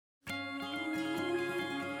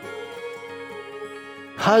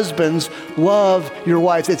Husbands, love your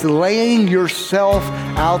wives. It's laying yourself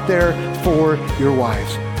out there for your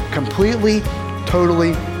wives. Completely,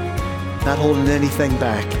 totally, not holding anything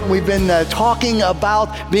back. We've been talking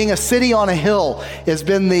about being a city on a hill. It's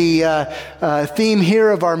been the theme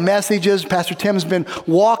here of our messages. Pastor Tim's been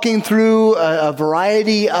walking through a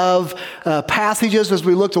variety of passages as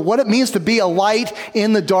we looked at what it means to be a light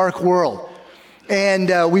in the dark world.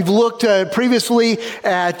 And we've looked previously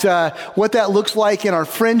at what that looks like in our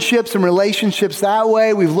friendships and relationships that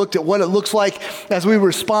way. We've looked at what it looks like as we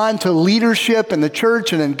respond to leadership in the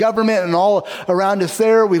church and in government and all around us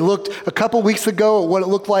there. We looked a couple weeks ago at what it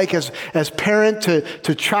looked like as parent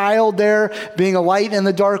to child there, being a light in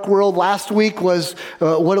the dark world. Last week was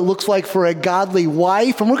what it looks like for a godly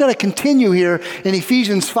wife. And we're going to continue here in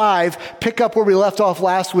Ephesians 5, pick up where we left off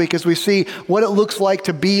last week as we see what it looks like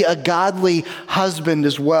to be a godly husband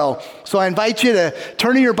as well. So I invite you to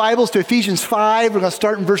turn in your Bibles to Ephesians 5. We're going to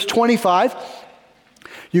start in verse 25.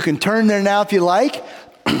 You can turn there now if you like.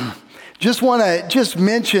 Just want to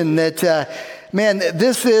mention that,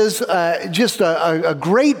 this is just a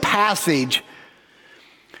great passage.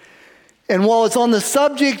 And while it's on the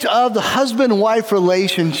subject of the husband-wife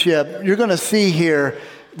relationship, you're going to see here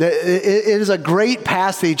that it is a great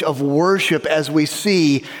passage of worship as we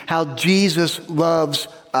see how Jesus loves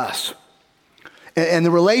us. And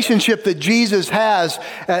the relationship that Jesus has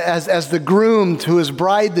as the groom to his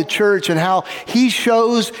bride, the church, and how he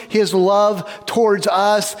shows his love towards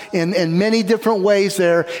us in many different ways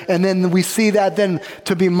there. And then we see that then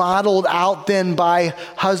to be modeled out then by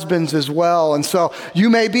husbands as well. And so you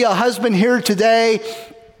may be a husband here today,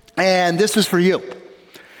 and this is for you.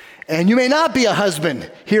 And you may not be a husband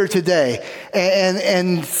here today,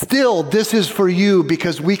 and still this is for you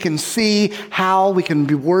because we can see how we can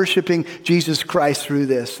be worshiping Jesus Christ through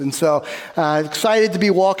this. And so excited to be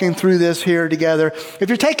walking through this here together. If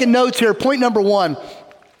you're taking notes here, point number 1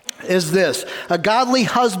 is this: a godly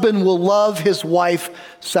husband will love his wife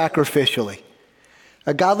sacrificially.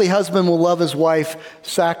 A godly husband will love his wife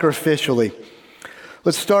sacrificially.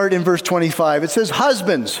 Let's start in verse 25. It says,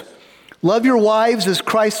 "Husbands, love your wives as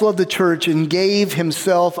Christ loved the church and gave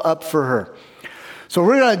himself up for her." So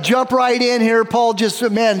we're going to jump right in here. Paul just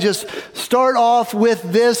start off with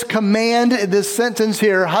this command, this sentence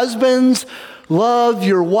here. Husbands, love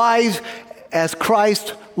your wives as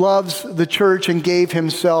Christ loves the church and gave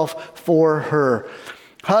himself for her.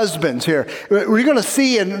 Husbands here. We're going to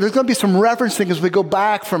see, and there's going to be some referencing as we go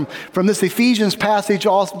back from this Ephesians passage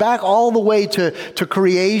back all the way to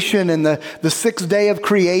creation and the sixth day of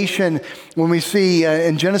creation when we see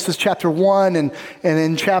in Genesis chapter 1 and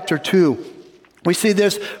in chapter 2. We see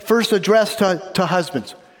this first addressed to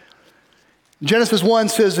husbands. Genesis 1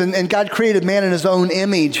 says, and God created man in his own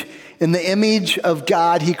image. In the image of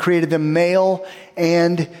God, he created them male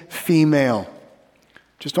and female.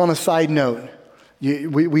 Just on a side note,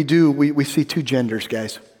 we see two genders,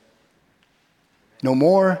 guys. No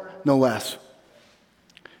more, no less.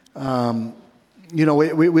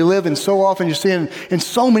 We live in so often, you see in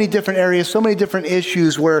so many different areas, so many different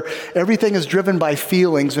issues where everything is driven by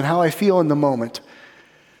feelings and how I feel in the moment.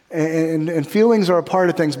 And feelings are a part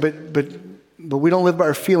of things, but we don't live by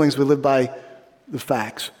our feelings, we live by the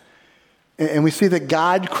facts. And we see that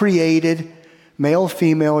God created male,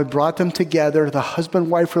 female, he brought them together, the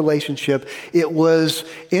husband-wife relationship. It was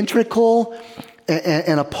integral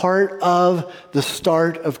and a part of the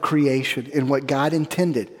start of creation in what God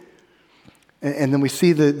intended. And then we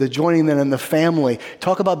see the joining then in the family.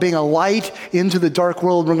 Talk about being a light into the dark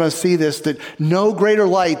world. We're going to see this, that no greater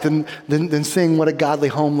light than seeing what a godly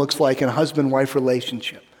home looks like in a husband-wife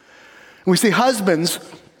relationship. And we see husbands,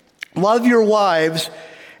 love your wives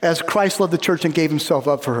as Christ loved the church and gave himself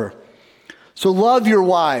up for her. So love your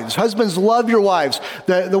wives. Husbands, love your wives.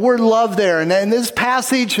 The word love there. And this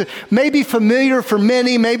passage may be familiar for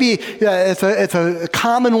many. Maybe it's a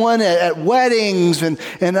common one at weddings and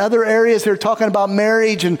other areas they're talking about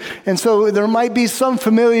marriage. And so there might be some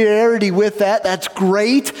familiarity with that. That's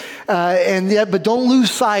great. But don't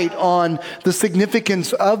lose sight on the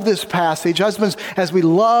significance of this passage. Husbands, as we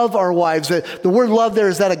love our wives, the word love there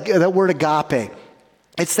is that word agape.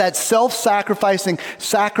 It's that self-sacrificing,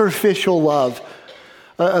 sacrificial love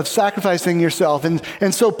of sacrificing yourself.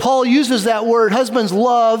 And so Paul uses that word, husbands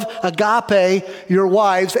love, agape, your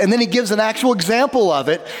wives, and then he gives an actual example of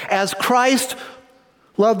it as Christ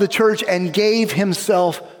loved the church and gave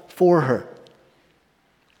himself for her.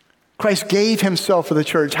 Christ gave himself for the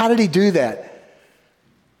church. How did he do that?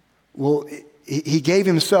 Well, he gave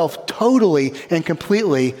himself totally and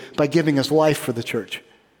completely by giving his life for the church.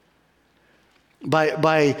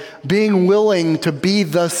 By being willing to be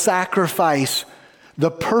the sacrifice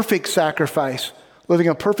the perfect sacrifice, living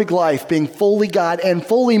a perfect life, being fully God and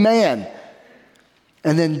fully man,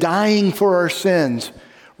 and then dying for our sins,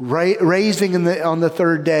 raising on the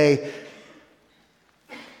third day,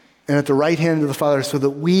 and at the right hand of the Father, so that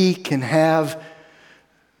we can have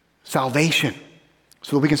salvation,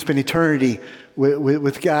 so that we can spend eternity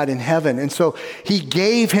with God in heaven. And so he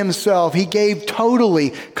gave himself, he gave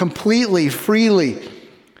totally, completely, freely.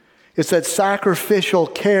 It's that sacrificial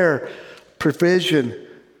care, provision,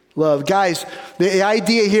 love. Guys, the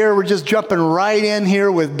idea here, we're just jumping right in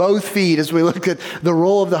here with both feet as we look at the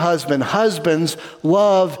role of the husband. Husbands,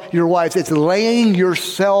 love your wives. It's laying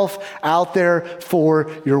yourself out there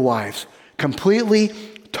for your wives. Completely,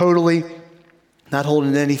 totally, not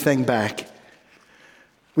holding anything back.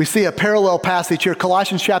 We see a parallel passage here.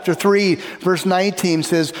 Colossians chapter 3, verse 19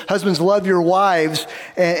 says, husbands, love your wives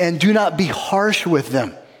and do not be harsh with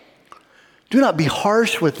them. Do not be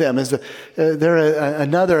harsh with them. A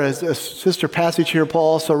sister passage here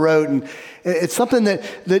Paul also wrote, and it's something that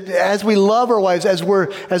as we love our wives, as we're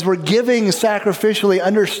giving sacrificially,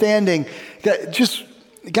 understanding, just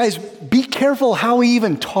guys, be careful how we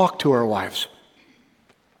even talk to our wives.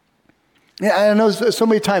 Yeah, I know so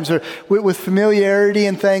many times with familiarity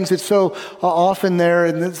and things, it's so often there,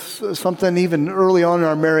 and it's something even early on in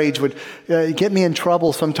our marriage would get me in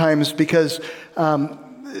trouble sometimes because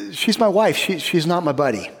she's my wife. She's not my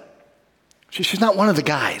buddy. She's not one of the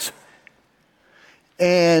guys.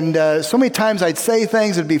 And so many times I'd say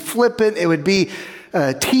things, it'd be flippant, it would be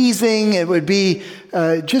teasing, it would be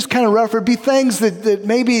just kind of rough. It would be things that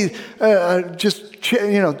maybe just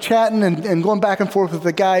chatting and going back and forth with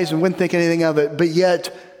the guys and wouldn't think anything of it. But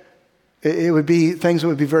yet it would be things that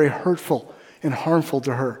would be very hurtful and harmful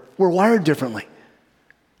to her. We're wired differently,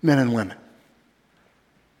 men and women.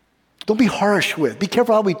 Don't be harsh with. Be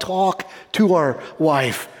careful how we talk to our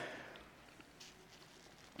wife.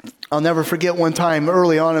 I'll never forget one time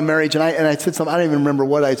early on in marriage, and I said something. I don't even remember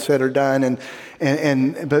what I'd said or done.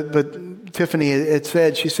 But Tiffany had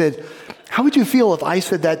said, she said, "How would you feel if I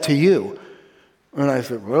said that to you?" And I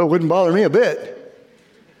said, "Well, it wouldn't bother me a bit."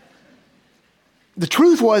 The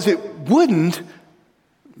truth was, it wouldn't.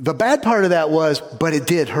 The bad part of that was, but it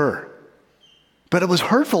did her. But it was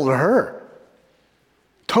hurtful to her.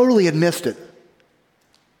 Totally had missed it.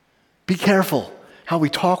 Be careful how we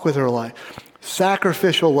talk with her life.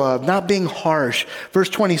 Sacrificial love, not being harsh. Verse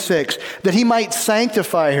 26, that he might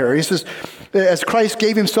sanctify her. He says, as Christ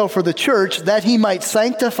gave himself for the church, that he might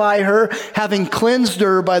sanctify her, having cleansed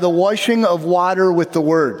her by the washing of water with the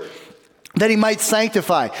word. That he might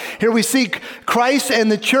sanctify. Here we see Christ and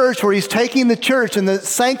the church, where he's taking the church and the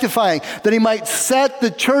sanctifying, that he might set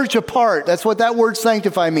the church apart. That's what that word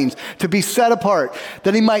sanctify means, to be set apart.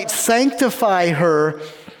 That he might sanctify her,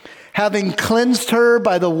 having cleansed her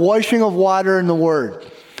by the washing of water and the word.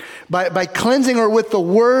 By cleansing her with the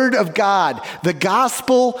word of God, the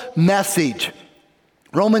gospel message.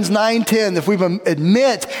 Romans 9:10, if we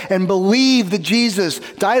admit and believe that Jesus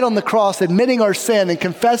died on the cross, admitting our sin and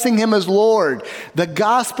confessing him as Lord, the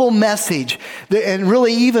gospel message, and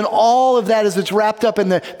really even all of that as it's wrapped up in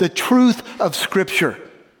the truth of Scripture.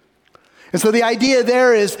 And so the idea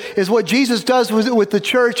there is what Jesus does with the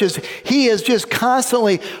church is he is just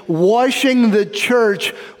constantly washing the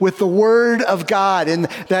church with the word of God. And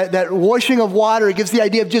that washing of water gives the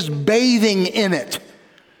idea of just bathing in it.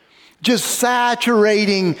 Just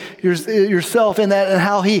saturating yourself in that, and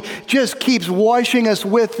how he just keeps washing us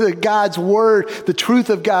with God's word, the truth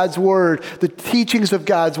of God's word, the teachings of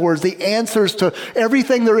God's words, the answers to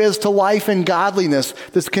everything there is to life and godliness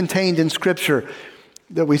that's contained in Scripture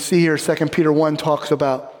that we see here 2 Peter 1 talks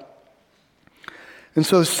about. And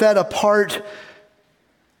so set apart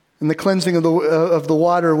in the cleansing of the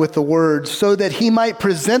water with the word, so that he might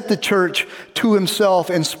present the church to himself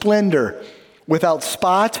in splendor, without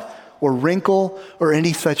spot or wrinkle or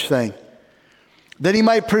any such thing. That he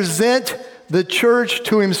might present the church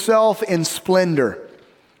to himself in splendor.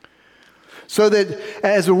 So that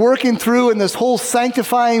as we're working through in this whole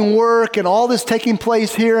sanctifying work and all this taking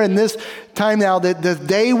place here in this time now, that the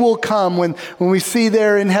day will come when we see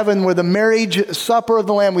there in heaven where the marriage supper of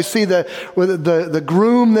the Lamb, we see the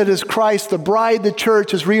groom that is Christ, the bride, the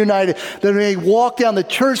church is reunited. That they walk down, the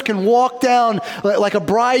church can walk down like a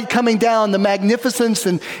bride coming down, the magnificence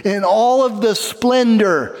and all of the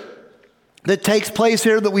splendor that takes place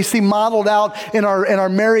here that we see modeled out in our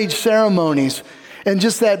marriage ceremonies. And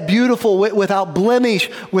just that beautiful, without blemish,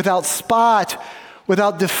 without spot,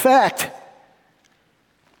 without defect.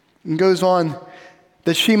 And goes on,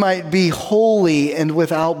 that she might be holy and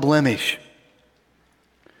without blemish.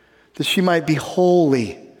 That she might be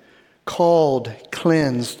holy, called,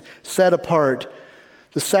 cleansed, set apart,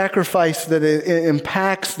 The sacrifice that it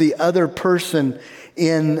impacts the other person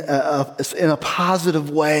in a positive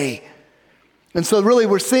way. And so really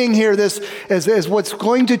we're seeing here this as what's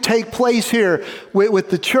going to take place here with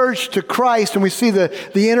the church to Christ. And we see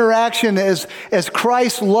the interaction as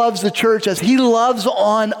Christ loves the church, as he loves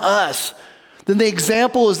on us. Then the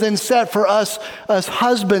example is then set for us as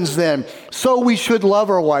husbands then. So we should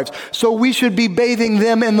love our wives. So we should be bathing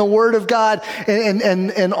them in the Word of God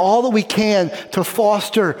and all that we can to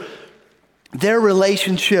foster their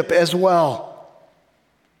relationship as well.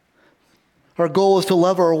 Our goal is to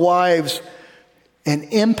love our wives and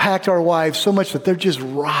impact our wives so much that they're just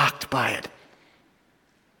rocked by it.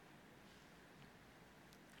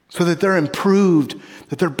 So that they're improved,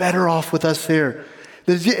 that they're better off with us here.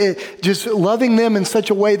 Just loving them in such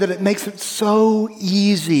a way that it makes it so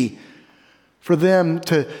easy for them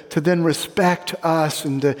to then respect us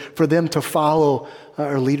and for them to follow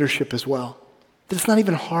our leadership as well. That it's not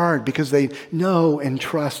even hard because they know and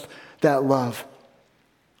trust that love.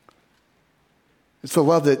 It's the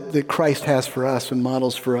love that Christ has for us and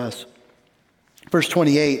models for us. Verse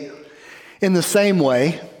 28, in the same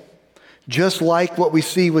way, just like what we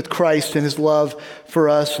see with Christ and his love for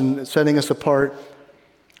us and setting us apart,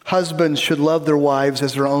 husbands should love their wives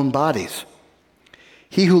as their own bodies.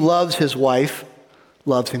 He who loves his wife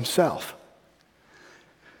loves himself.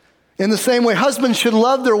 In the same way, husbands should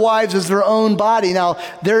love their wives as their own body. Now,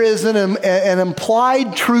 there is an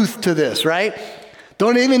implied truth to this, right?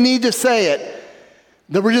 Don't even need to say it,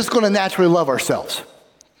 that we're just going to naturally love ourselves.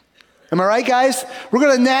 Am I right, guys? We're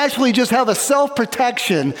going to naturally just have a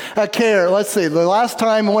self-protection, a care. Let's see, the last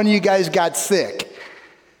time one of you guys got sick.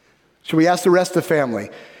 Should we ask the rest of the family?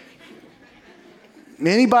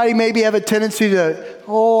 Anybody maybe have a tendency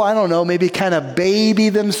to, maybe kind of baby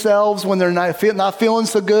themselves when they're not feeling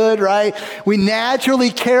so good, right? We naturally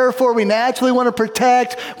care for, we naturally want to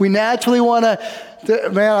protect, we naturally want to,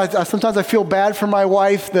 sometimes I feel bad for my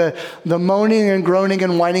wife, the moaning and groaning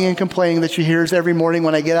and whining and complaining that she hears every morning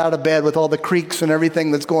when I get out of bed with all the creaks and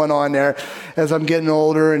everything that's going on there as I'm getting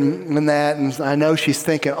older and that. And I know she's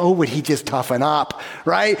thinking, oh, would he just toughen up,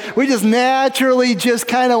 right? We just naturally just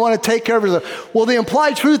kind of want to take care of herself. Well, the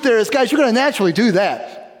implied truth there is, guys, you're going to naturally do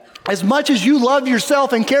that. As much as you love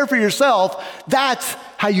yourself and care for yourself, that's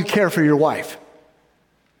how you care for your wife.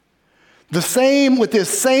 With the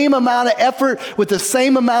same amount of effort, with the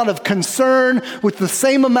same amount of concern, with the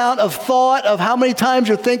same amount of thought of how many times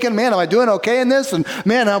you're thinking, man, am I doing okay in this? And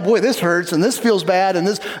man, oh boy, this hurts and this feels bad and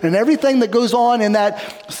this, and everything that goes on in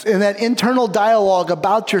that internal dialogue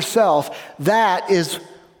about yourself, that is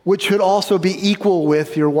what should also be equal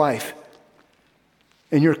with your wife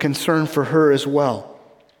and your concern for her as well.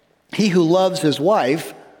 He who loves his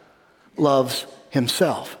wife loves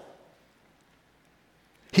himself.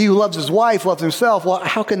 He who loves his wife loves himself. Well,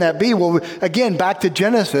 how can that be? Well, again, back to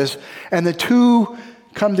Genesis, and the two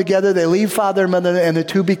come together, they leave father and mother, and the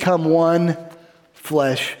two become one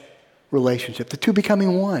flesh relationship. The two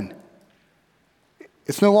becoming one.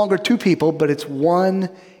 It's no longer two people, but it's one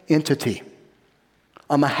entity.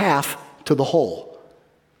 I'm a half to the whole.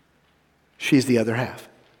 She's the other half.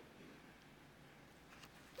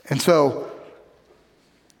 And so,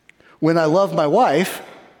 when I love my wife,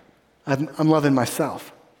 I'm loving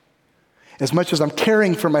myself. As much as I'm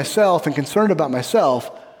caring for myself and concerned about myself,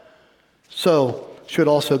 so should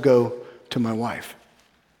also go to my wife.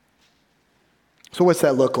 So what's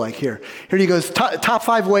that look like here? Here he goes, top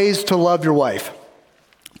 5 ways to love your wife.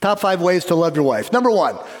 Top 5 ways to love your wife. Number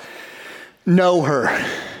 1, know her.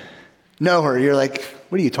 Know her. You're like,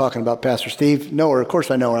 what are you talking about, Pastor Steve? Know her. Of course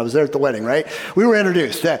I know her. I was there at the wedding, right? We were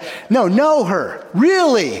introduced. No, know her.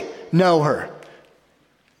 Really know her.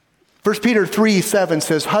 1 Peter 3:7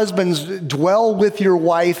 says, husbands, dwell with your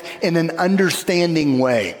wife in an understanding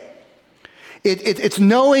way. It's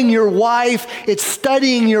knowing your wife. It's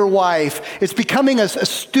studying your wife. It's becoming a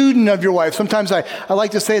student of your wife. Sometimes I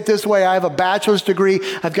like to say it this way. I have a bachelor's degree.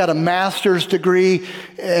 I've got a master's degree,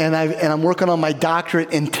 and I'm working on my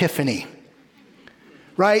doctorate in Tiffany.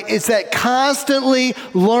 Right? It's that constantly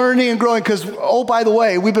learning and growing because, oh, by the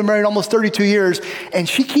way, we've been married almost 32 years, and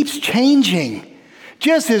she keeps changing.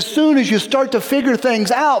 Just as soon as you start to figure things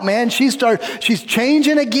out, man, she's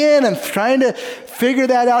changing again and trying to figure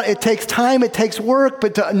that out. It takes time, it takes work,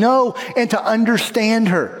 but to know and to understand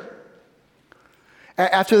her.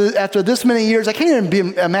 After this many years, I can't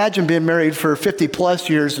even imagine being married for 50 plus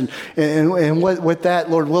years and what that,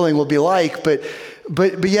 Lord willing, will be like. But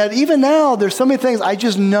yet, even now, there's so many things. I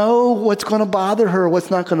just know what's going to bother her, what's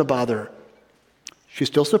not going to bother her. She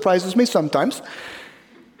still surprises me sometimes.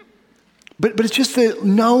 But it's just that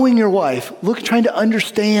knowing your wife, trying to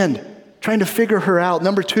understand trying to figure her out.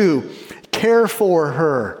 Number 2, care for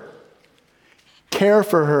her. Care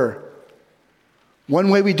for her. One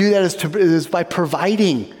way we do that is by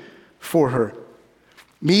providing for her,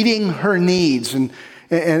 meeting her needs. And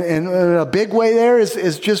a big way there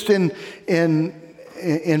is just in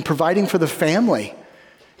providing for the family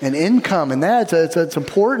and income. And it's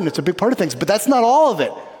important. It's a big part of things. But that's not all of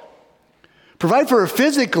it. Provide for her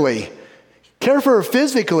physically. Care for her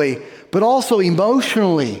physically, but also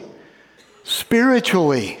emotionally,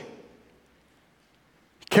 spiritually.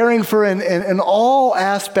 Caring for in all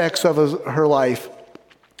aspects of her life.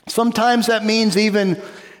 Sometimes that means even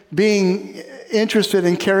being interested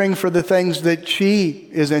in caring for the things that she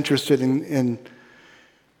is interested in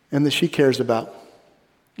and that she cares about.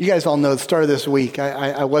 You guys all know the start of this week,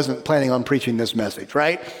 I wasn't planning on preaching this message,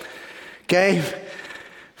 right? Okay?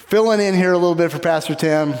 Filling in here a little bit for Pastor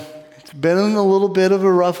Tim. It's been a little bit of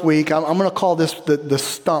a rough week. I'm going to call this the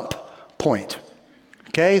stump point.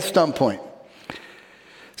 Okay? Stump point.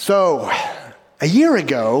 So, a year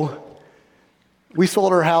ago, we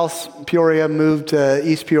sold our house, Peoria, moved to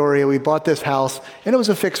East Peoria. We bought this house, and it was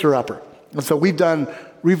a fixer-upper. And so we've done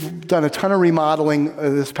a ton of remodeling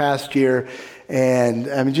this past year,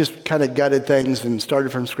 and just kind of gutted things and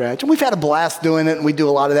started from scratch. And we've had a blast doing it, and we do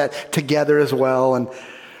a lot of that together as well.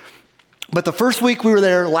 But the first week we were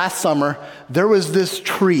there last summer, there was this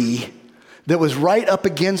tree that was right up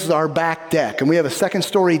against our back deck. And we have a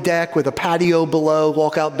second-story deck with a patio below,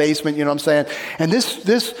 walkout basement, you know what I'm saying? And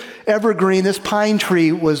this evergreen, this pine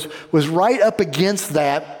tree was right up against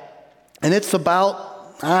that. And it's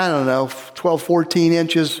about, 12, 14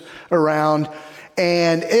 inches around.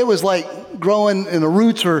 And it was like growing, and the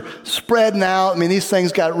roots are spreading out. I mean, these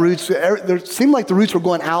things got roots. It seemed like the roots were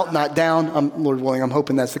going out, not down. Lord willing, I'm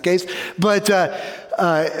hoping that's the case. But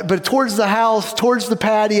towards the house, towards the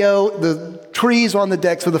patio, the trees on the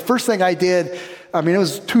deck. So the first thing I did, it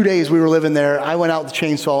was 2 days we were living there. I went out with the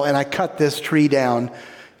chainsaw and I cut this tree down,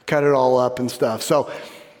 cut it all up and stuff. So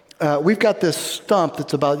we've got this stump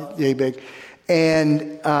that's about yay big.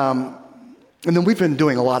 And then we've been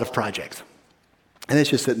doing a lot of projects. And it's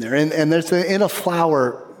just sitting there. And there's in a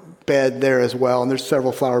flower bed there as well. And there's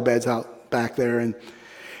several flower beds out back there. And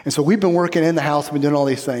so we've been working in the house. We've been doing all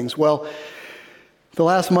these things. Well, the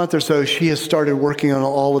last month or so, she has started working on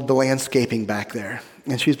all of the landscaping back there.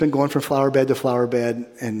 And she's been going from flower bed to flower bed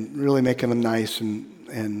and really making them nice.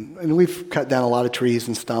 And we've cut down a lot of trees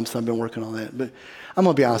and stumps. I've been working on that. But I'm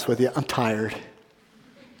going to be honest with you. I'm tired.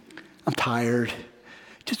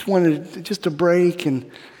 Just wanted just a break. And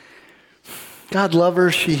God love her.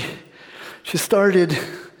 She started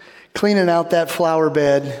cleaning out that flower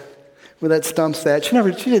bed with that stump set. She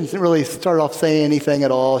didn't really start off saying anything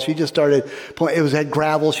at all. She just started pulling. It had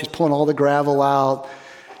gravel. She's pulling all the gravel out.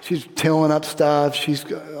 She's tilling up stuff. She's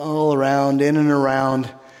all around, in and around.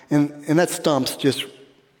 And that stump's just,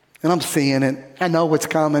 and I'm seeing it. I know what's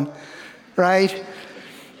coming, right?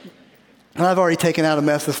 And I've already taken out a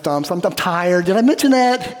mess of stumps. I'm tired. Did I mention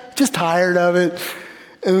that? Just tired of it.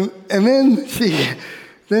 And then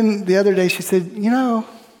the other day she said,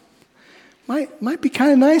 might be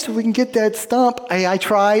kind of nice if we can get that stump. I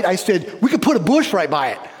tried. I said, we could put a bush right by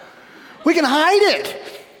it. We can hide it.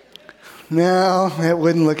 No, it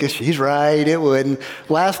wouldn't look as she's right. It wouldn't.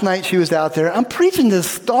 Last night she was out there. I'm preaching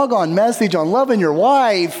this doggone message on loving your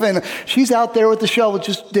wife. And she's out there with the shovel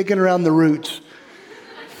just digging around the roots.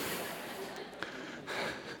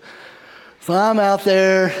 So I'm out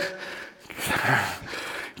there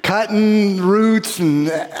cutting roots and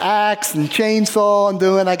axe and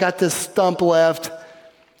chainsaw and I got this stump left.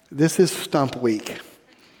 This is stump week.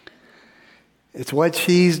 It's what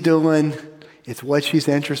she's doing. It's what she's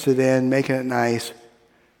interested in, making it nice.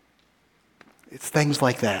 It's things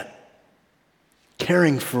like that.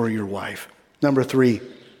 Caring for your wife. Number 3,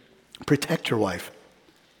 protect your wife.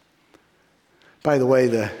 By the way,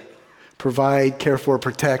 the provide, care for,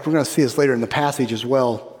 protect. We're going to see this later in the passage as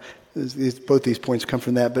well. Both these points come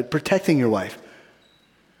from that. But protecting your wife.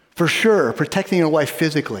 For sure, protecting your wife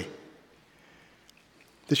physically.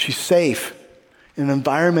 That she's safe in an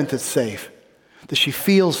environment that's safe. That she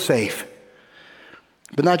feels safe.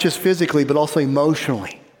 But not just physically, but also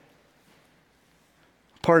emotionally.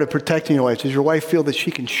 Part of protecting your wife is your wife feel that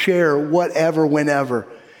she can share whatever, whenever,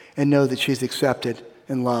 and know that she's accepted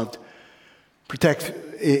and loved. Protect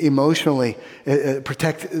emotionally.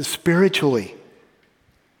 Protect spiritually.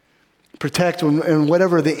 Protect and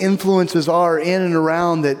whatever the influences are in and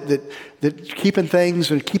around that keeping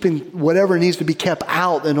things and keeping whatever needs to be kept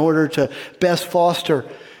out in order to best foster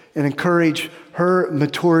and encourage her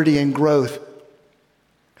maturity and growth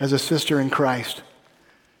as a sister in Christ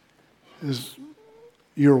is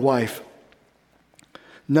your wife.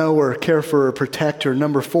 know her, care for her, protect her.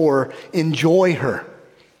 Number 4, enjoy her.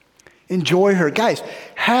 Enjoy her. Guys,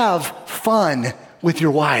 have fun with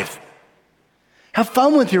your wife. Have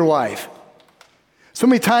fun with your wife. So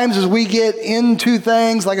many times as we get into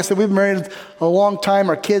things, like I said, we've been married a long time.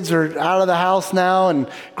 Our kids are out of the house now and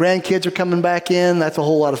grandkids are coming back in. That's a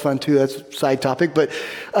whole lot of fun too. That's a side topic. But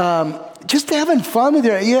just having fun with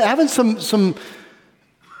having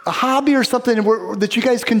a hobby or something that you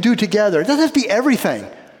guys can do together. It doesn't have to be everything.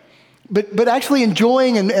 But actually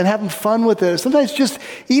enjoying and having fun with it. Sometimes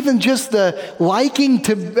even just the liking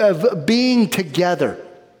of being together.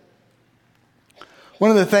 One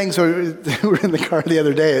of the things, we were in the car the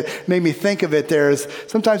other day, it made me think of it there, is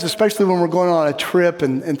sometimes, especially when we're going on a trip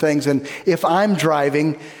and things, and if I'm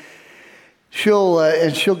driving, she'll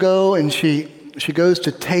go and she goes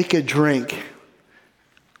to take a drink,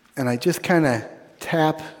 and I just kind of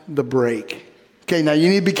tap the brake. Okay, now you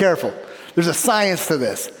need to be careful. There's a science to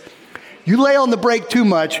this. You lay on the brake too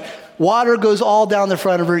much, water goes all down the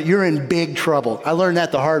front of her, you're in big trouble. I learned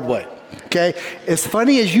that the hard way. Okay? As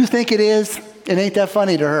funny as you think it is, it ain't that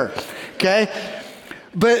funny to her. Okay?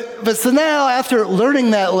 But so now, after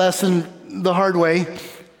learning that lesson the hard way,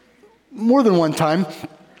 more than one time,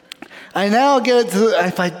 I now get it to,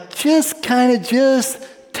 if I just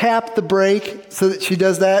tap the brake so that she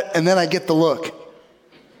does that, and then I get the look.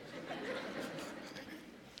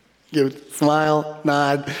 Give a smile,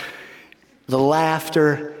 nod, the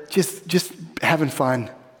laughter, just having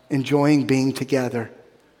fun, enjoying being together.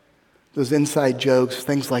 Those inside jokes,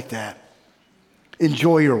 things like that.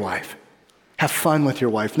 Enjoy your wife. Have fun with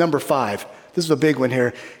your wife. Number 5, this is a big one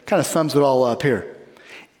here, kind of sums it all up here.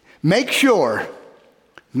 Make sure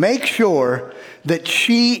that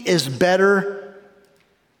she is better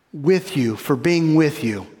with you, for being with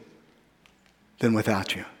you, than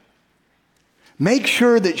without you. Make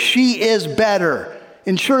sure that she is better.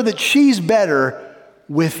 Ensure that she's better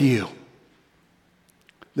with you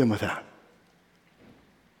than without.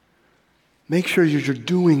 Make sure you're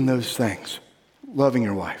doing those things, loving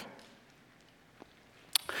your wife.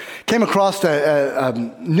 Came across a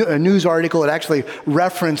news article. It actually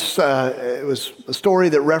referenced, it was a story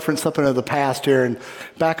that referenced something of the past here. And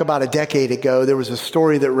back about a decade ago, there was a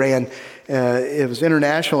story that ran, it was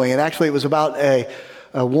internationally, and actually it was about a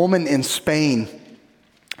woman in Spain.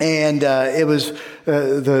 And it was,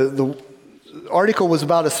 the article was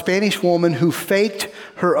about a Spanish woman who faked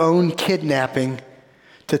her own kidnapping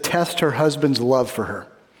to test her husband's love for her.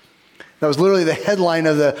 That was literally the headline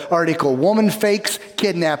of the article. Woman fakes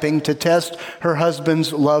kidnapping to test her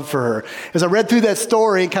husband's love for her. As I read through that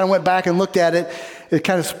story and kind of went back and looked at it, it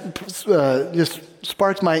kind of just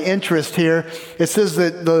sparked my interest here. It says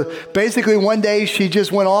that basically one day she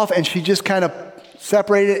just went off and she just kind of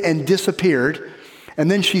separated and disappeared. And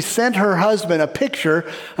then she sent her husband a picture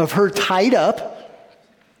of her tied up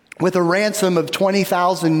with a ransom of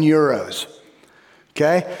 20,000 euros.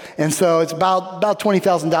 Okay? And so it's about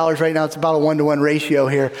 $20,000 right now. It's about a 1-to-1 ratio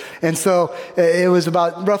here. And so it was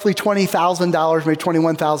about roughly $20,000, maybe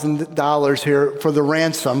 $21,000 here for the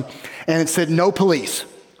ransom. And it said no police.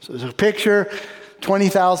 So there's a picture,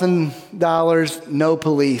 $20,000, no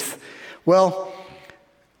police. Well,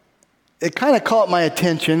 it kind of caught my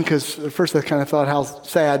attention because at first I kind of thought how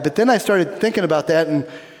sad. But then I started thinking about that. And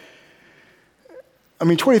I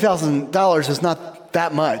mean, $20,000 is not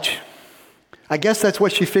that much. I guess that's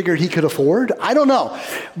what she figured he could afford. I don't know.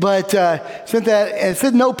 But since that, and it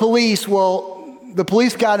said no police, well, the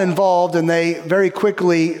police got involved and they very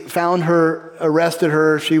quickly found her, arrested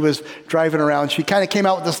her. She was driving around. She kind of came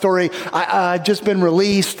out with the story, I'd just been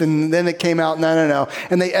released, and then it came out, no.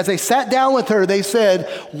 And as they sat down with her, they said,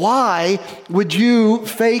 why would you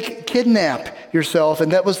fake kidnap yourself?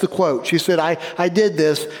 And that was the quote. She said, I did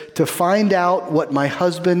this to find out what my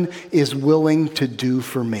husband is willing to do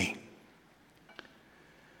for me.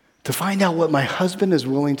 To find out what my husband is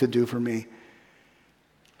willing to do for me.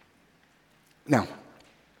 Now,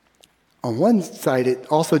 on one side, it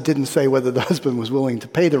also didn't say whether the husband was willing to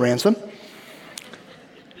pay the ransom.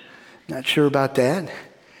 Not sure about that.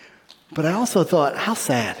 But I also thought, how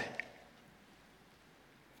sad.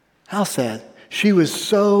 How sad. She was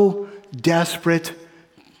so desperate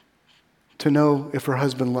to know if her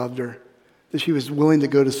husband loved her that she was willing to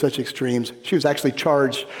go to such extremes. She was actually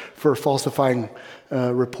charged for falsifying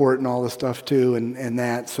report and all this stuff too, and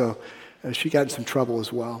that. So she got in some trouble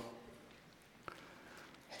as well.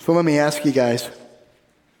 So let me ask you guys,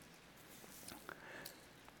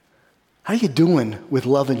 how are you doing with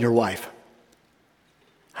loving your wife?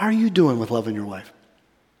 How are you doing with loving your wife?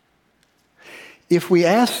 If we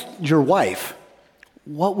asked your wife,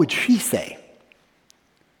 what would she say?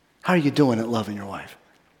 How are you doing at loving your wife?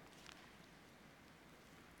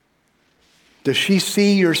 Does she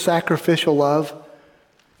see your sacrificial love?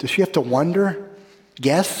 Does she have to wonder,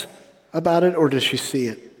 guess about it, or does she see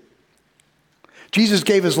it? Jesus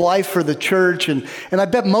gave his life for the church, and I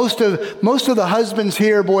bet most of the husbands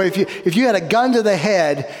here, boy, if you had a gun to the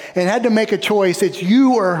head and had to make a choice, it's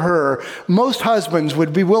you or her. Most husbands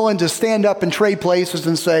would be willing to stand up and trade places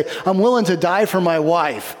and say, I'm willing to die for my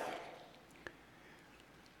wife.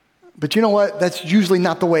 But you know what? That's usually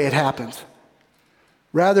not the way it happens.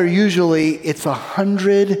 Rather, usually it's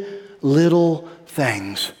 100 little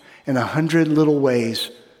things in 100 little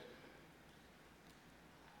ways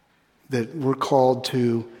that we're called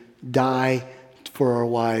to die for our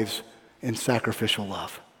wives in sacrificial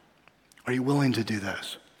love. Are you willing to do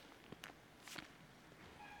those?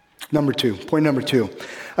 Point number two.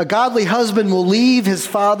 A godly husband will leave his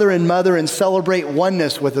father and mother and celebrate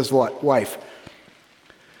oneness with his wife.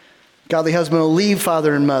 Godly husband will leave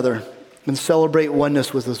father and mother and celebrate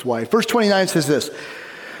oneness with his wife. Verse 29 says this,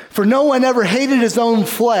 for no one ever hated his own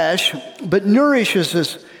flesh, but nourishes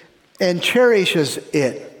it and cherishes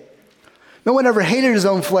it. No one ever hated his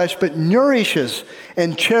own flesh, but nourishes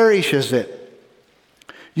and cherishes it.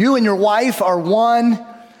 You and your wife are one.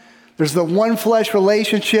 There's the one flesh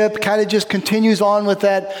relationship, kind of just continues on with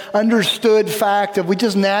that understood fact of we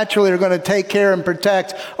just naturally are going to take care and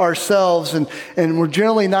protect ourselves. And we're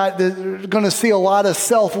generally not going to see a lot of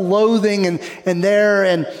self-loathing and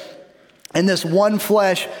this one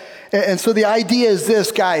flesh. And so the idea is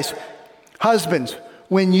this, guys, husbands,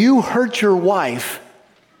 when you hurt your wife,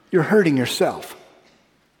 you're hurting yourself.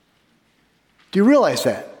 Do you realize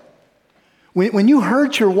that? When you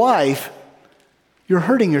hurt your wife, you're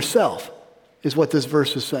hurting yourself, is what this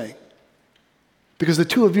verse is saying. Because the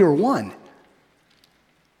two of you are one.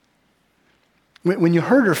 When you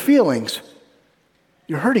hurt her feelings,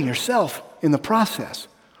 you're hurting yourself in the process.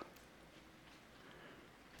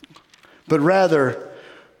 But rather,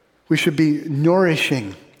 we should be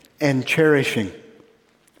nourishing and cherishing.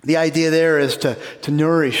 The idea there is to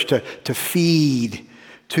nourish, to feed.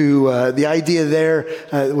 The idea there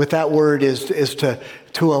with that word is to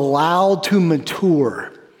allow to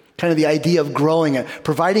mature. Kind of the idea of growing it,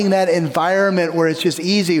 providing that environment where it's just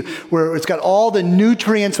easy, where it's got all the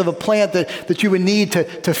nutrients of a plant that you would need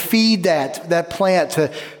to feed that plant,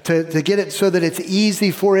 to get it so that it's easy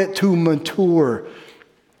for it to mature,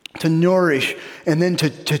 to nourish, and then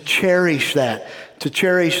to cherish that. To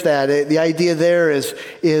cherish that. The idea there is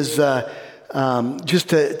just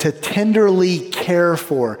to tenderly care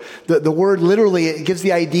for. The word literally, it gives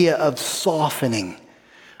the idea of softening.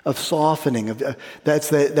 That's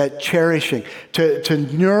that cherishing. To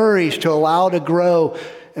nourish, to allow to grow,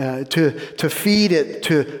 to feed it,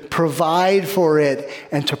 to provide for it,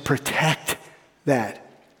 and to protect that.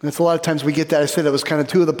 That's a lot of times we get that. I said that was kind of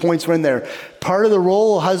two of the points were in there. Part of the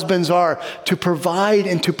role of husbands are to provide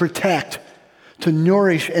and to protect, to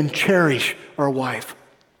nourish and cherish our wife.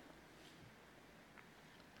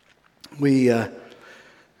 We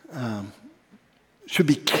should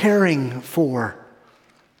be caring for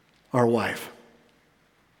our wife.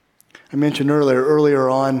 I mentioned earlier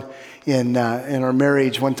on in our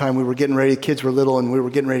marriage, one time we were getting ready, kids were little, and we were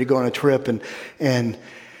getting ready to go on a trip, and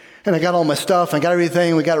I got all my stuff, I got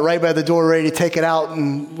everything, we got it right by the door ready to take it out,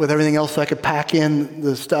 and with everything else so I could pack in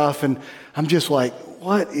the stuff, and I'm just like,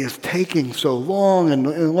 what is taking so long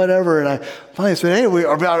and whatever? And I finally said, hey, are we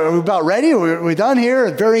about ready? Are we done here?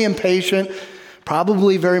 Very impatient,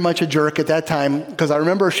 probably very much a jerk at that time, because I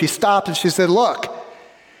remember she stopped and she said, look,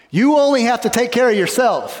 you only have to take care of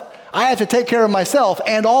yourself. I have to take care of myself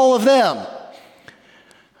and all of them.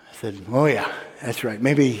 I said, oh yeah, that's right.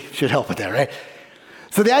 Maybe you should help with that, right?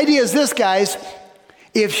 So the idea is this, guys,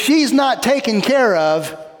 if she's not taken care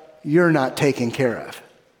of, you're not taken care of.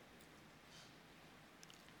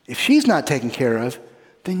 If she's not taken care of,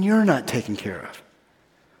 then you're not taken care of.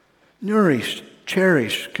 Nourished,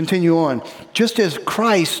 cherished, continue on. Just as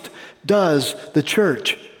Christ does the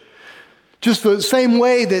church. Just the same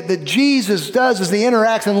way that Jesus does as he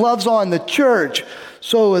interacts and loves on the church,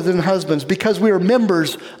 so as in husbands, because we are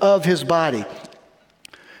members of his body.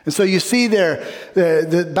 And so you see there,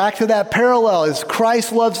 back to that parallel, is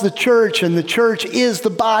Christ loves the church, and the church is the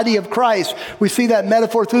body of Christ. We see that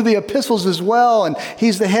metaphor through the epistles as well, and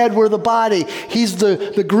he's the head, we're the body. He's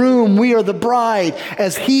the groom, we are the bride,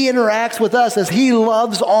 as he interacts with us, as he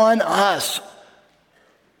loves on us.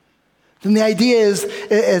 Then the idea is,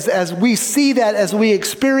 as we see that, as we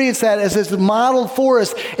experience that, as it's modeled for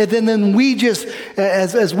us, and then we just,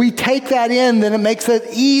 as we take that in, then it makes it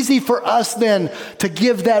easy for us then to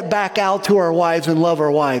give that back out to our wives and love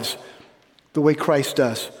our wives the way Christ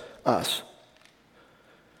does us.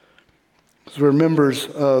 Because we're members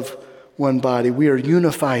of one body. We are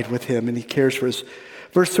unified with him, and he cares for us.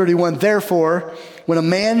 Verse 31, therefore, when a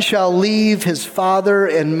man shall leave his father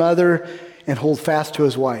and mother and hold fast to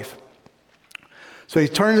his wife. So he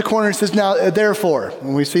turns the corner and says, now, therefore.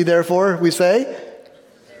 When we see therefore, we say,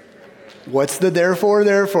 what's the therefore?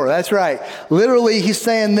 That's right. Literally, he's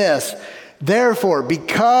saying this. Therefore,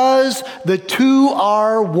 because the two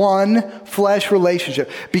are one flesh relationship,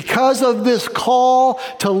 because of this call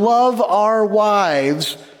to love our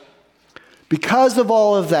wives, because of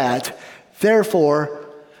all of that, therefore,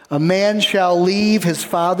 a man shall leave his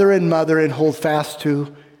father and mother and hold fast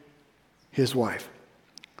to his wife.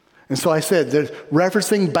 And so I said,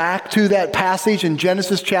 referencing back to that passage in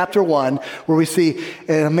Genesis chapter 1, where we see,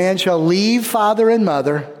 and a man shall leave father and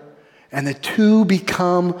mother, and the two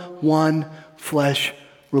become one flesh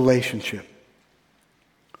relationship.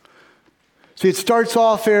 See, it starts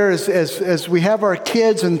off here as we have our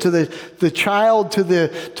kids, and to the child, to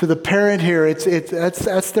the parent here,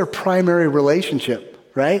 that's their primary relationship,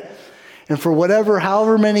 right? And for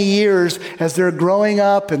however many years, as they're growing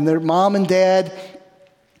up and their mom and dad,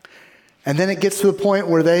 and then it gets to the point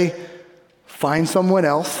where they find someone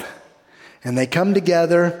else and they come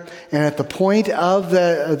together, and at the point of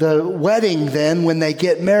the wedding then, when they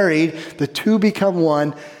get married, the two become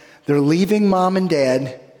one. They're leaving mom and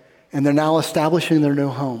dad, and they're now establishing their new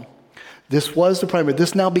home. This was the primary.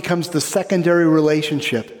 This now becomes the secondary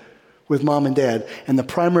relationship with mom and dad, and the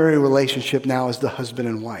primary relationship now is the husband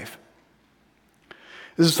and wife.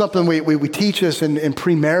 This is something we teach this in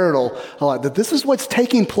premarital a lot, that this is what's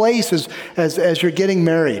taking place as you're getting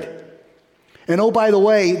married. And oh, by the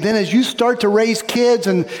way, then as you start to raise kids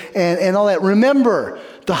and all that, remember,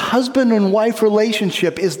 the husband and wife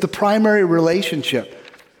relationship is the primary relationship,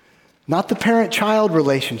 not the parent-child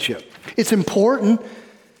relationship. It's important.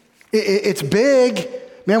 It's big.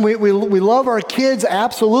 Man, we love our kids,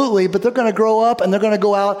 absolutely, but they're going to grow up and they're going to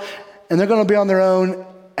go out and they're going to be on their own,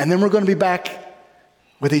 and then we're going to be back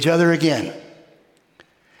with each other again.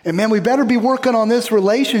 And man, we better be working on this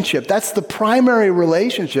relationship. That's the primary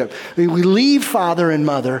relationship. We leave father and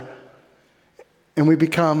mother and we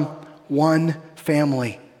become one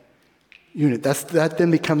family unit. That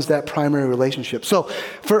then becomes that primary relationship. So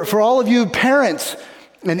for all of you parents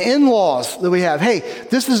and in-laws that we have, hey,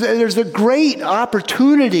 there's a great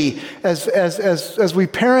opportunity as we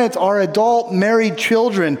parent our adult married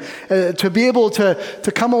children to be able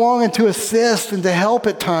to come along and to assist and to help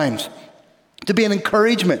at times, to be an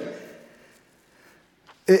encouragement.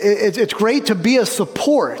 It's great to be a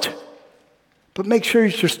support, but make sure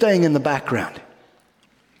you're staying in the background.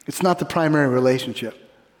 It's not the primary relationship.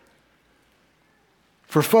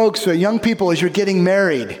 For folks, young people, as you're getting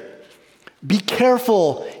married, be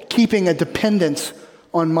careful keeping a dependence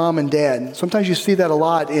on mom and dad. Sometimes you see that a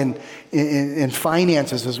lot in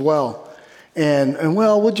finances as well. And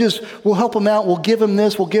well, we'll help them out. We'll give them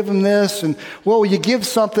this. And well, you give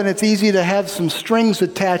something, it's easy to have some strings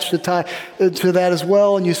attached to that as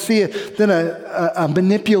well. And you see it, then a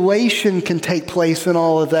manipulation can take place in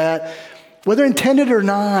all of that, whether intended or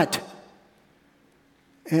not.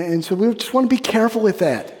 And so we just want to be careful with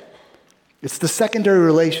that. It's the secondary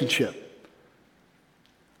relationship.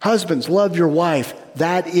 Husbands, love your wife.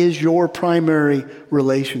 That is your primary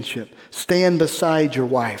relationship. Stand beside your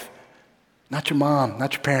wife. Not your mom,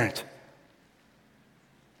 not your parents.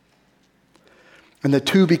 And the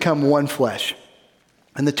two become one flesh.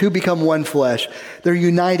 They're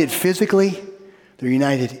united physically. They're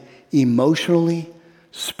united emotionally,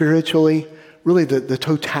 spiritually, really the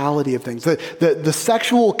totality of things. The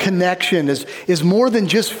sexual connection is more than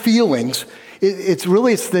just feelings. It's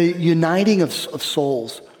the uniting of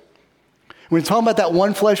souls. When we're talking about that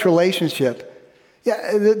one flesh relationship,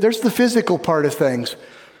 yeah, there's the physical part of things.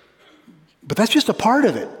 But that's just a part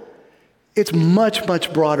of it. It's much,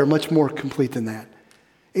 much broader, much more complete than that.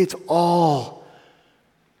 It's all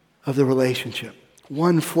of the relationship.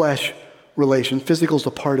 One flesh relation. Physical is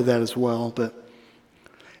a part of that as well.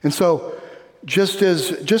 And so just as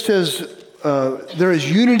there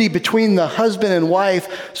is unity between the husband and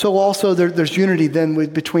wife, so also there's unity then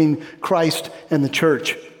between Christ and the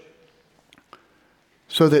church.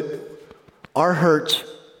 So that our hurts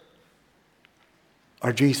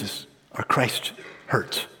are Jesus. Our Christ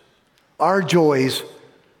hurts. Our joys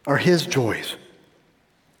are his joys.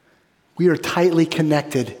 We are tightly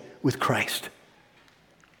connected with Christ.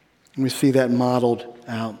 And we see that modeled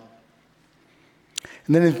out.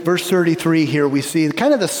 And then in verse 33 here, we see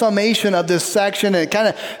kind of the summation of this section and kind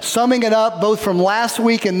of summing it up both from last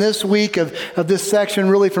week and this week of this section,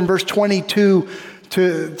 really from verse 22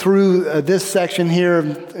 through this section here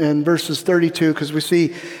in verses 32, because we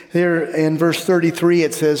see here in verse 33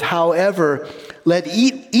 it says, however, let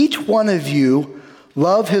each one of you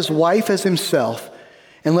love his wife as himself,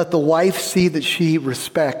 and let the wife see that she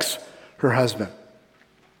respects her husband.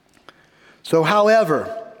 So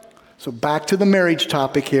back to the marriage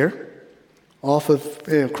topic here, off of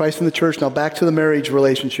Christ and the church, now back to the marriage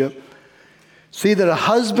relationship. See that a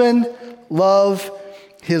husband love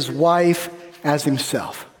his wife as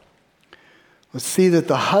himself. Let's see that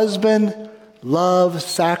the husband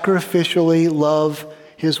sacrificially love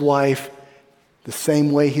his wife the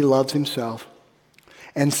same way he loves himself.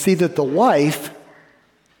 And see that the wife,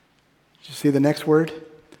 did you see the next word?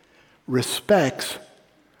 Respects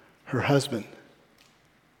her husband.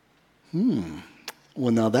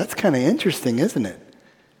 Well, now that's kind of interesting, isn't it?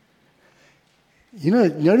 You know,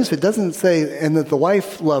 notice it doesn't say, and that the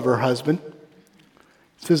wife love her husband.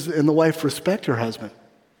 It says, and the wife respect her husband.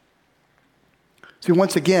 See,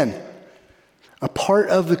 once again, a part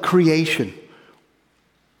of the creation.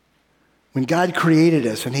 When God created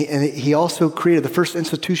us, and he also created, the first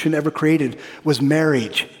institution ever created was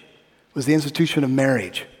marriage, was the institution of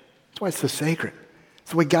marriage. That's why it's so sacred.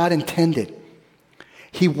 It's the way God intended.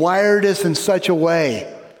 He wired us in such a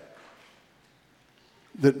way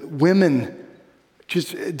that women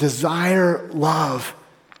just desire love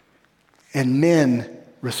and men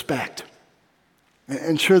respect.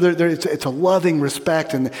 And sure, it's a loving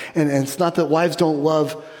respect, and it's not that wives don't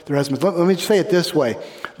love their husbands. Let me just say it this way.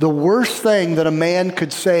 The worst thing that a man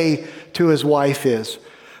could say to his wife is,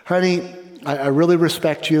 honey, I really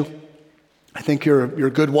respect you. I think you're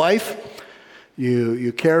a good wife.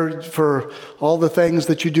 You care for all the things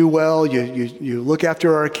that you do well. You look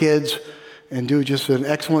after our kids and do just an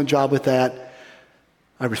excellent job with that.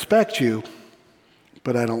 I respect you,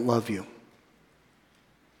 but I don't love you.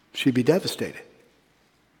 She'd be devastated.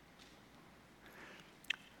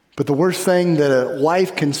 But the worst thing that a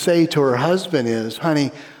wife can say to her husband is,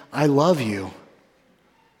 honey, I love you,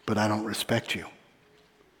 but I don't respect you.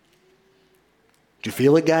 Do you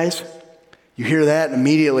feel it, guys? You hear that and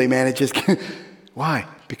immediately, man, it just, why?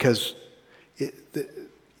 Because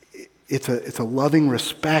it's a loving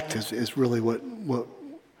respect is really what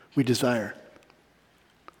we desire.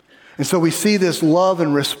 And so we see this love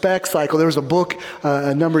and respect cycle. There was a book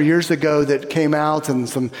a number of years ago that came out, and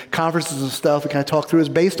some conferences and stuff we kind of talked through. It's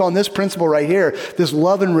based on this principle right here, this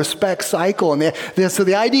love and respect cycle. And so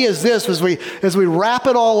the idea is this, as we wrap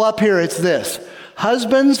it all up here, it's this.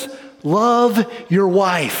 Husbands, love your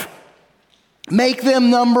wife. Make them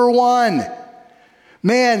number one.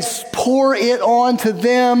 Man, pour it on to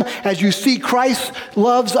them as you see Christ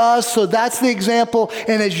loves us, so that's the example.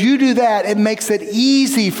 And as you do that, it makes it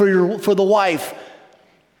easy for the wife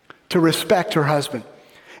to respect her husband.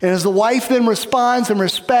 And as the wife then responds and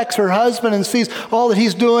respects her husband and sees all that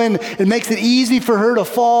he's doing, it makes it easy for her to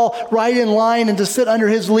fall right in line and to sit under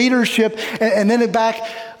his leadership, and then it back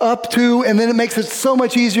up to, and then it makes it so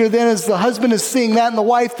much easier then as the husband is seeing that in the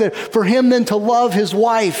wife, that for him then to love his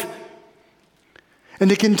wife. And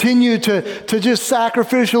to continue to just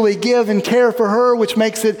sacrificially give and care for her, which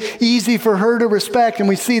makes it easy for her to respect. And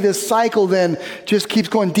we see this cycle then just keeps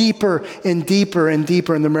going deeper and deeper and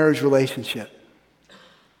deeper in the marriage relationship.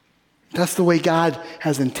 That's the way God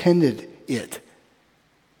has intended it.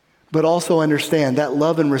 But also understand that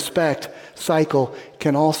love and respect cycle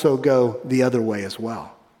can also go the other way as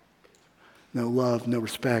well. No love, no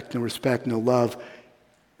respect, no love,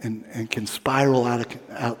 and can spiral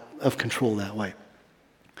out of control that way.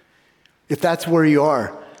 If that's where you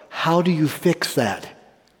are, how do you fix that?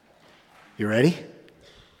 You ready?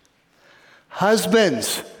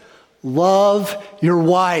 Husbands, love your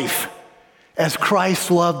wife as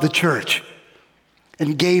Christ loved the church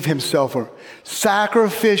and gave himself for her.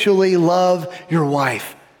 Sacrificially love your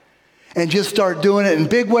wife. And just start doing it in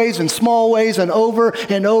big ways and small ways and over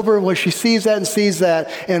where she sees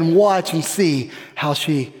that, and watch and see how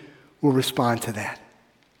she will respond to that.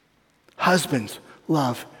 Husbands,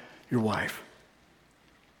 love your wife.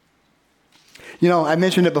 You know, I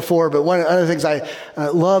mentioned it before, but one of the other things I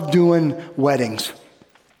love doing weddings.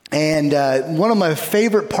 And one of my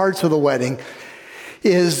favorite parts of the wedding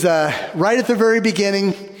is right at the very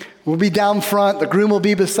beginning. We'll be down front. The groom will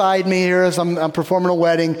be beside me here as I'm performing a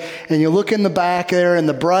wedding. And you look in the back there, and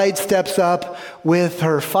the bride steps up with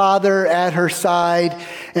her father at her side.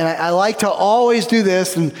 And I like to always do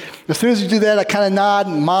this. And as soon as you do that, I kind of nod,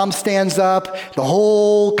 and mom stands up. The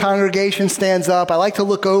whole congregation stands up. I like to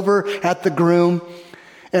look over at the groom.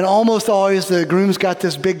 And almost always the groom's got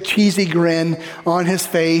this big cheesy grin on his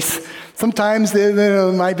face. Sometimes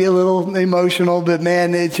it might be a little emotional, but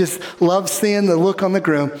man, it just love seeing the look on the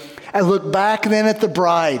groom. I look back then at the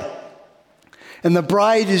bride. And the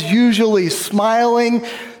bride is usually smiling.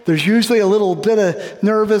 There's usually a little bit of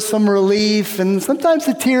nervous, some relief, and sometimes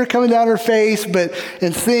a tear coming down her face, but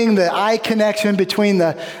in seeing the eye connection between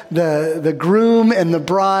the groom and the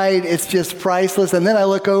bride, it's just priceless. And then I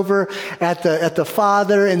look over at the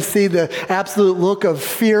father and see the absolute look of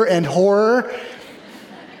fear and horror.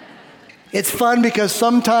 It's fun because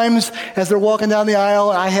sometimes as they're walking down the aisle,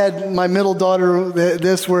 I had my middle daughter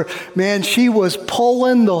this where, man, she was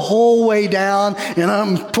pulling the whole way down and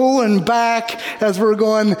I'm pulling back as we're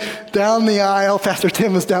going down the aisle. Pastor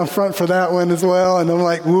Tim was down front for that one as well. And I'm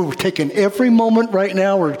like, ooh, we're taking every moment right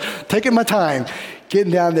now. We're taking my time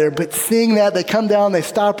getting down there. But seeing that, they come down, they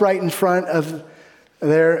stop right in front of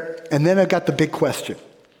there. And then I got the big question.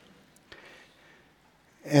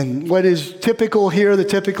 And what is typical here,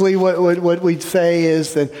 typically what we'd say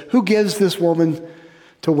is that who gives this woman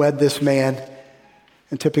to wed this man?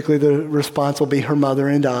 And typically the response will be her mother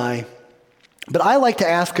and I. But I like to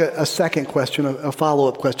ask a second question, a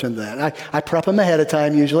follow-up question to that. I prep them ahead of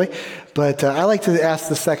time usually, but I like to ask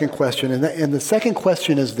the second question. And the second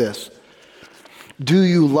question is this. Do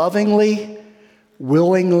you lovingly,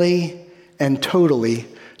 willingly, and totally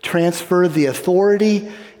transfer the authority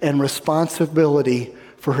and responsibility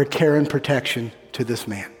for her care and protection to this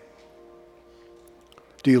man?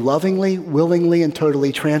 Do you lovingly, willingly, and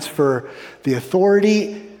totally transfer the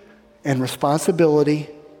authority and responsibility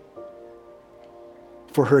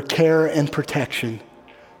for her care and protection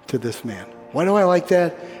to this man? Why do I like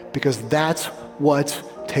that? Because that's what's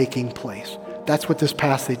taking place. That's what this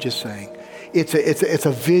passage is saying. It's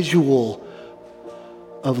a visual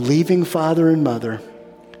of leaving father and mother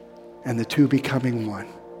and the two becoming one.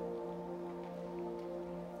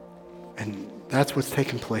 And that's what's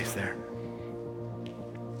taking place there.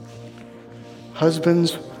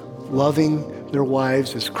 Husbands loving their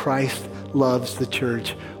wives as Christ loves the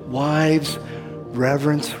church. Wives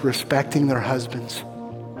reverence, respecting their husbands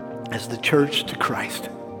as the church to Christ.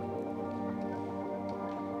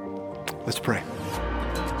 Let's pray.